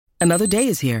Another day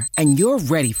is here, and you're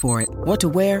ready for it. What to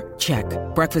wear? Check.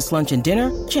 Breakfast, lunch, and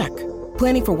dinner? Check.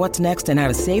 Planning for what's next and how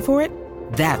to save for it?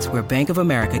 That's where Bank of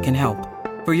America can help.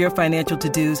 For your financial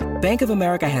to-dos, Bank of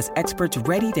America has experts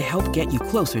ready to help get you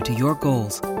closer to your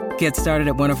goals. Get started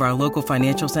at one of our local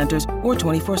financial centers or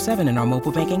 24/7 in our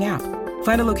mobile banking app.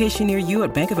 Find a location near you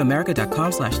at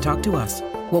bankofamerica.com/talktous.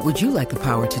 What would you like the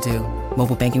power to do?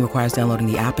 Mobile banking requires downloading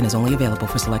the app and is only available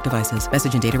for select devices.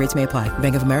 Message and data rates may apply.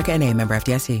 Bank of America N.A., member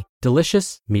FDIC.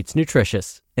 Delicious meets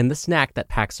nutritious in the snack that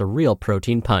packs a real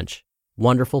protein punch.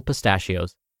 Wonderful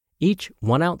Pistachios. Each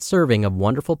 1 ounce serving of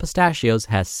Wonderful Pistachios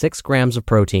has 6 grams of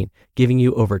protein, giving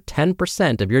you over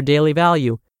 10% of your daily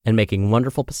value and making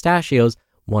Wonderful Pistachios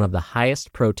one of the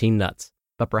highest protein nuts.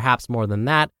 But perhaps more than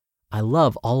that, I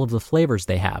love all of the flavors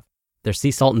they have. Their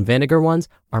sea salt and vinegar ones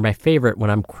are my favorite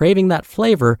when I'm craving that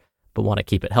flavor but want to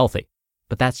keep it healthy.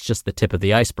 But that's just the tip of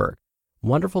the iceberg.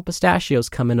 Wonderful Pistachios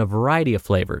come in a variety of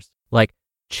flavors, like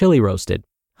chili roasted,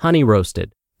 honey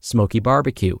roasted, smoky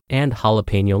barbecue, and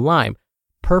jalapeno lime,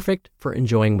 perfect for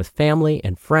enjoying with family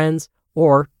and friends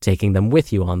or taking them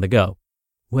with you on the go.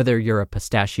 Whether you're a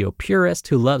pistachio purist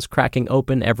who loves cracking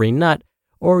open every nut,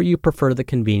 or you prefer the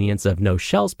convenience of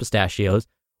no-shells pistachios,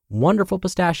 Wonderful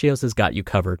Pistachios has got you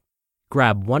covered.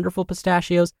 Grab Wonderful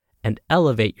Pistachios and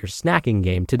elevate your snacking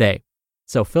game today.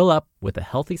 So fill up with a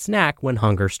healthy snack when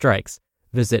hunger strikes.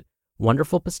 Visit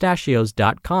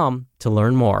wonderfulpistachios.com to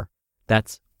learn more.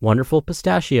 That's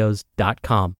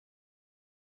wonderfulpistachios.com.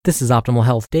 This is Optimal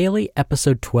Health Daily,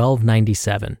 episode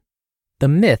 1297. The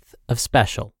Myth of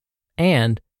Special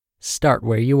and Start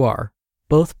Where You Are,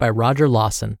 both by Roger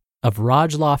Lawson of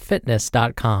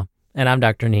RajLawFitness.com. And I'm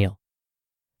Dr. Neil.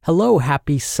 Hello,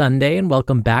 happy Sunday, and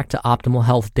welcome back to Optimal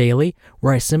Health Daily,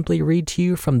 where I simply read to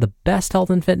you from the best health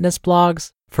and fitness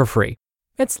blogs for free.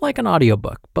 It's like an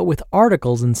audiobook, but with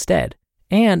articles instead,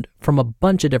 and from a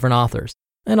bunch of different authors,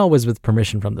 and always with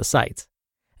permission from the sites.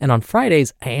 And on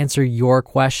Fridays, I answer your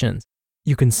questions.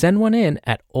 You can send one in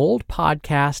at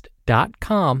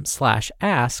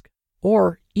oldpodcast.com/ask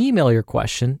or email your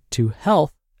question to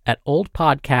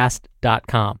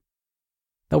health@oldpodcast.com.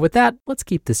 But with that, let's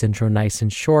keep this intro nice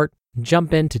and short,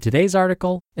 jump into today's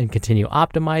article, and continue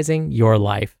optimizing your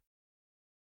life.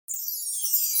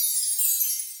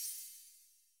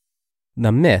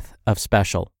 The Myth of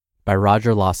Special by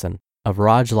Roger Lawson of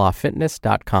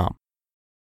RajLawFitness.com.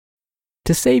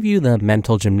 To save you the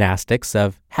mental gymnastics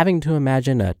of having to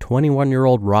imagine a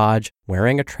 21-year-old Raj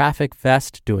wearing a traffic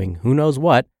vest doing who knows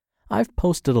what, I've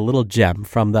posted a little gem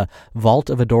from the Vault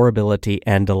of Adorability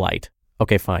and Delight.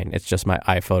 Okay, fine, it's just my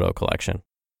iPhoto collection.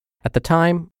 At the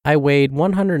time, I weighed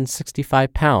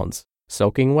 165 pounds,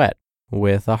 soaking wet,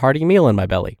 with a hearty meal in my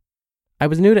belly. I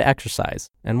was new to exercise,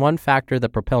 and one factor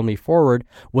that propelled me forward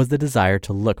was the desire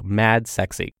to look mad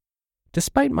sexy.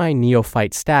 Despite my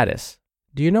neophyte status,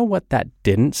 do you know what that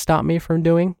didn't stop me from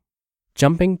doing?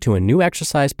 Jumping to a new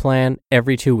exercise plan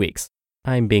every 2 weeks.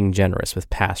 I'm being generous with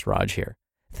past Raj here.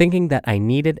 Thinking that I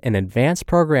needed an advanced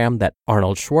program that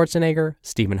Arnold Schwarzenegger,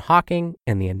 Stephen Hawking,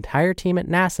 and the entire team at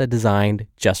NASA designed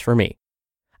just for me.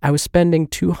 I was spending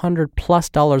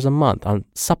 $200+ a month on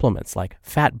supplements like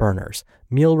fat burners,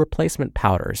 meal replacement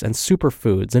powders, and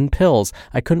superfoods and pills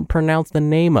I couldn't pronounce the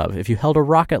name of if you held a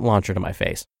rocket launcher to my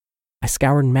face. I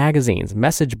scoured magazines,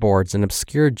 message boards, and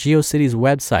obscure GeoCities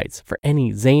websites for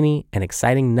any zany and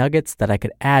exciting nuggets that I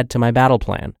could add to my battle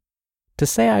plan. To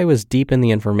say I was deep in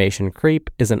the information creep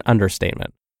is an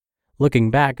understatement. Looking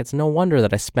back, it's no wonder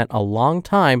that I spent a long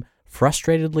time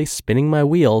frustratedly spinning my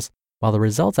wheels while the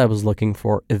results I was looking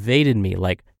for evaded me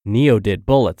like Neo did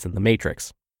bullets in The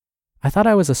Matrix. I thought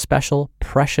I was a special,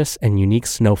 precious, and unique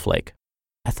snowflake.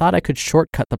 I thought I could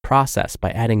shortcut the process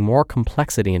by adding more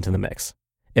complexity into the mix.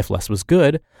 If less was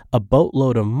good, a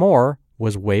boatload of more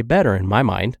was way better in my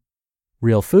mind.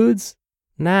 Real foods?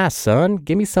 Nah, son,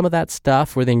 give me some of that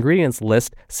stuff where the ingredients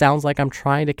list sounds like I'm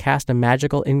trying to cast a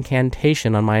magical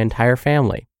incantation on my entire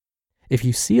family. If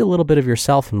you see a little bit of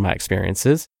yourself in my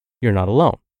experiences, you're not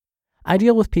alone. I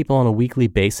deal with people on a weekly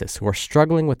basis who are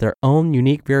struggling with their own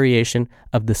unique variation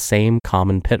of the same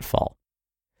common pitfall.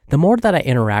 The more that I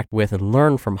interact with and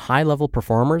learn from high-level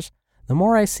performers, the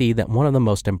more I see that one of the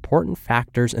most important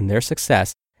factors in their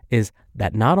success is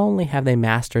that not only have they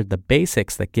mastered the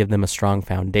basics that give them a strong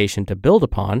foundation to build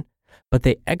upon, but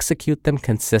they execute them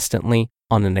consistently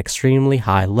on an extremely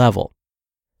high level.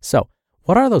 So,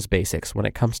 what are those basics when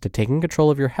it comes to taking control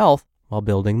of your health while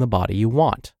building the body you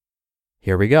want?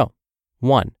 Here we go.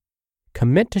 1.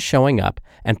 Commit to showing up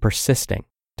and persisting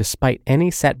despite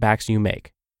any setbacks you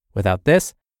make. Without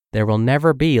this, there will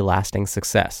never be lasting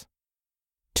success.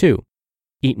 2.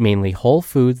 Eat mainly whole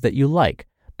foods that you like,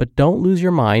 but don't lose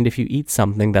your mind if you eat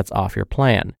something that's off your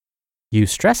plan. You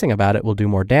stressing about it will do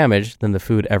more damage than the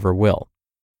food ever will.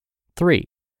 3.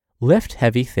 Lift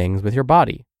heavy things with your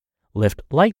body. Lift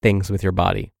light things with your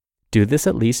body. Do this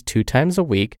at least 2 times a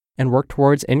week and work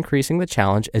towards increasing the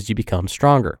challenge as you become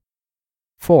stronger.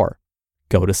 4.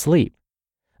 Go to sleep.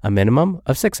 A minimum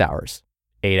of 6 hours.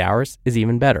 8 hours is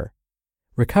even better.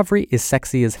 Recovery is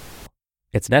sexy as hell.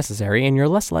 It's necessary, and you're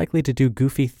less likely to do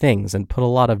goofy things and put a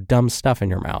lot of dumb stuff in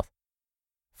your mouth.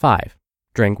 5.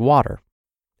 Drink water.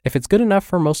 If it's good enough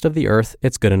for most of the earth,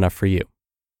 it's good enough for you.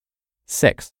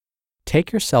 6.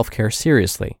 Take your self-care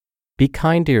seriously. Be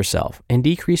kind to yourself and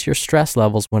decrease your stress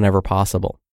levels whenever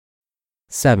possible.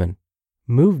 7.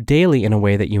 Move daily in a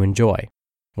way that you enjoy.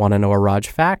 Want to know a Raj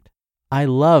fact? I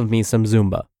love me some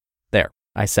Zumba. There,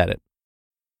 I said it.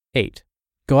 8.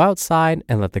 Go outside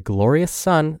and let the glorious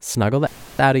sun snuggle the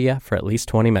out of you for at least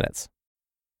 20 minutes.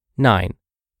 9.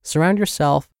 Surround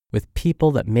yourself with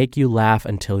people that make you laugh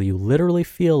until you literally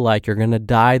feel like you're going to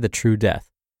die the true death.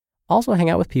 Also hang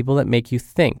out with people that make you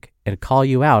think and call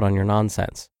you out on your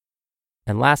nonsense.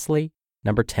 And lastly,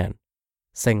 number 10.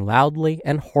 Sing loudly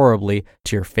and horribly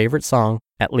to your favorite song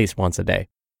at least once a day.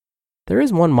 There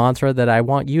is one mantra that I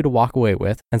want you to walk away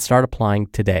with and start applying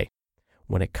today.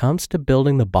 When it comes to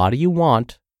building the body you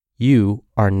want, you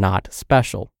are not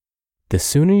special. The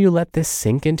sooner you let this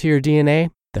sink into your DNA,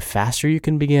 the faster you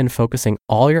can begin focusing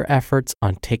all your efforts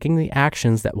on taking the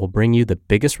actions that will bring you the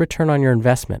biggest return on your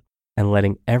investment and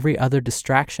letting every other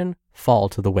distraction fall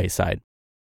to the wayside.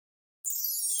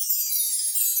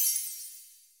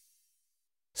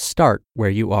 Start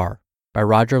Where You Are by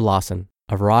Roger Lawson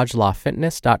of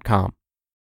RajLawFitness.com.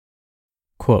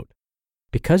 Quote,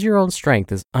 because your own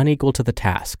strength is unequal to the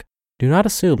task, do not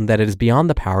assume that it is beyond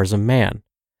the powers of man.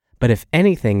 But if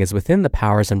anything is within the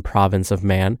powers and province of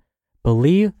man,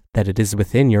 believe that it is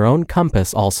within your own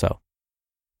compass also.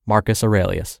 Marcus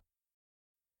Aurelius.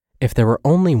 If there were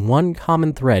only one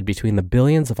common thread between the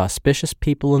billions of auspicious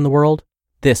people in the world,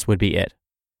 this would be it.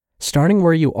 Starting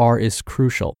where you are is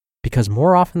crucial because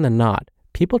more often than not,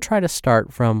 people try to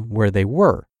start from where they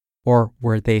were or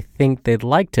where they think they'd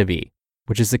like to be,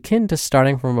 which is akin to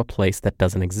starting from a place that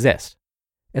doesn't exist.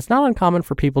 It's not uncommon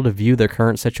for people to view their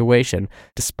current situation,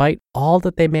 despite all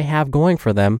that they may have going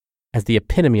for them, as the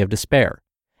epitome of despair.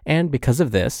 And because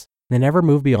of this, they never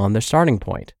move beyond their starting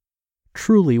point.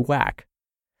 Truly whack.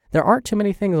 There aren't too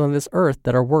many things on this earth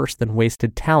that are worse than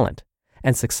wasted talent,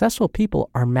 and successful people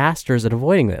are masters at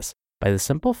avoiding this by the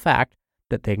simple fact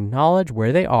that they acknowledge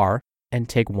where they are and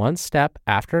take one step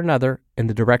after another in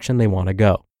the direction they want to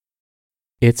go.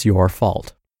 It's your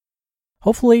fault.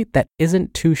 Hopefully that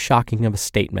isn't too shocking of a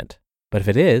statement, but if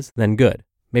it is, then good.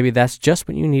 Maybe that's just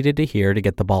what you needed to hear to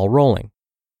get the ball rolling.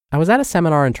 I was at a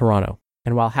seminar in Toronto,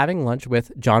 and while having lunch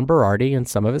with John Berardi and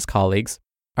some of his colleagues,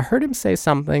 I heard him say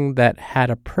something that had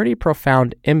a pretty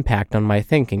profound impact on my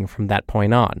thinking from that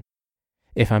point on.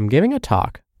 If I'm giving a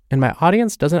talk and my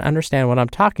audience doesn't understand what I'm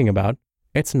talking about,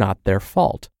 it's not their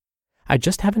fault. I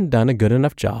just haven't done a good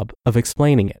enough job of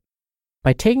explaining it.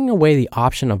 By taking away the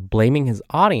option of blaming his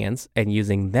audience and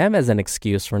using them as an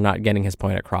excuse for not getting his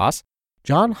point across,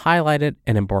 John highlighted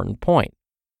an important point.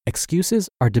 Excuses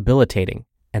are debilitating,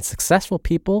 and successful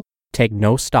people take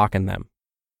no stock in them.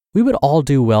 We would all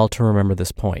do well to remember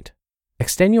this point.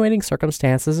 Extenuating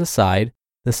circumstances aside,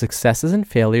 the successes and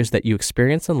failures that you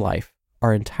experience in life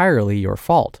are entirely your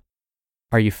fault.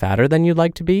 Are you fatter than you'd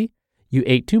like to be? You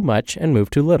ate too much and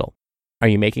moved too little. Are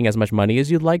you making as much money as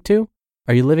you'd like to?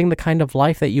 Are you living the kind of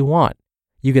life that you want?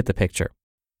 You get the picture.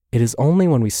 It is only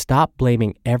when we stop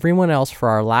blaming everyone else for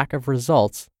our lack of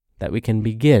results that we can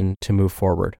begin to move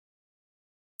forward.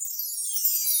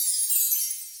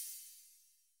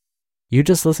 You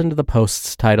just listened to the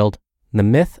posts titled The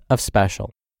Myth of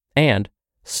Special and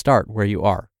Start Where You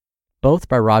Are, both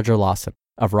by Roger Lawson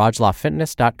of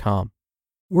RajLawFitness.com.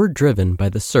 We're driven by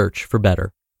the search for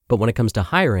better, but when it comes to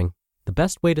hiring, the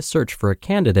best way to search for a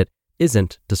candidate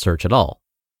isn't to search at all.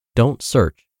 Don't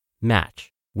search,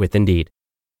 match with Indeed.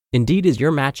 Indeed is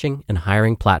your matching and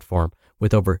hiring platform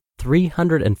with over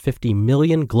 350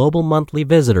 million global monthly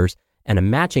visitors and a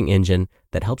matching engine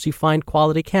that helps you find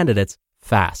quality candidates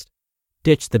fast.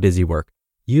 Ditch the busy work.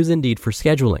 Use Indeed for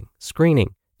scheduling,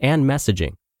 screening, and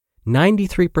messaging.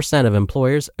 93% of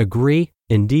employers agree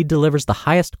Indeed delivers the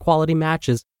highest quality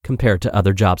matches compared to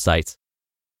other job sites.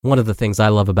 One of the things I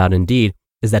love about Indeed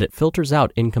is that it filters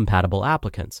out incompatible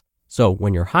applicants. So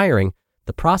when you're hiring,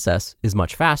 the process is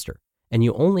much faster, and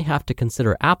you only have to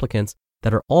consider applicants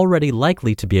that are already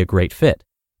likely to be a great fit.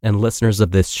 And listeners of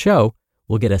this show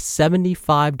will get a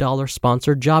 $75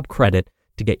 sponsored job credit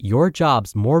to get your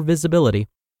jobs more visibility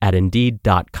at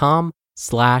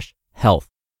Indeed.com/health.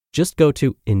 Just go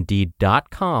to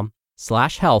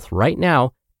Indeed.com/health right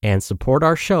now and support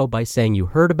our show by saying you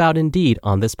heard about Indeed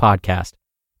on this podcast.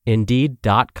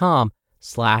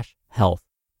 Indeed.com/health.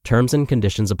 Terms and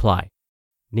conditions apply.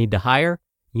 Need to hire?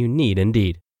 You need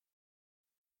Indeed.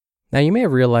 Now, you may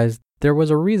have realized there was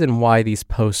a reason why these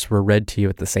posts were read to you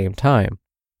at the same time.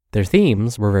 Their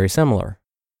themes were very similar.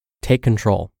 Take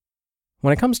control.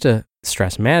 When it comes to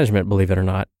stress management, believe it or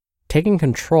not, taking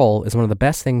control is one of the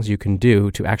best things you can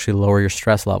do to actually lower your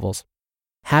stress levels.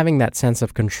 Having that sense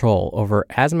of control over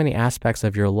as many aspects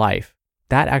of your life,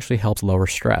 that actually helps lower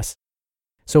stress.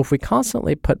 So if we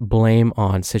constantly put blame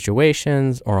on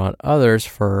situations or on others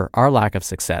for our lack of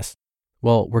success,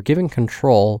 well, we're giving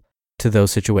control to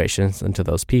those situations and to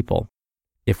those people.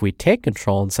 If we take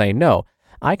control and say, no,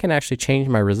 I can actually change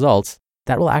my results,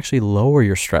 that will actually lower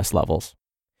your stress levels.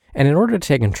 And in order to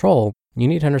take control, you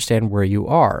need to understand where you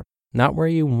are, not where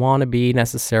you want to be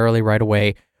necessarily right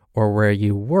away or where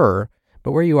you were,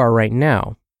 but where you are right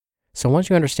now. So once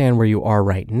you understand where you are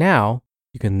right now,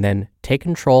 you can then take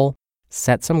control,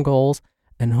 set some goals,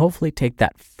 and hopefully take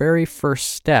that very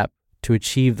first step to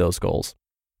achieve those goals.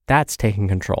 That's taking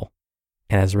control.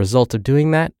 And as a result of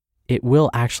doing that, it will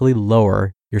actually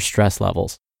lower your stress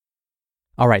levels.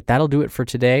 All right, that'll do it for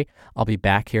today. I'll be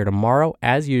back here tomorrow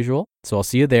as usual, so I'll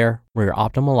see you there where your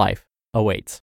optimal life awaits.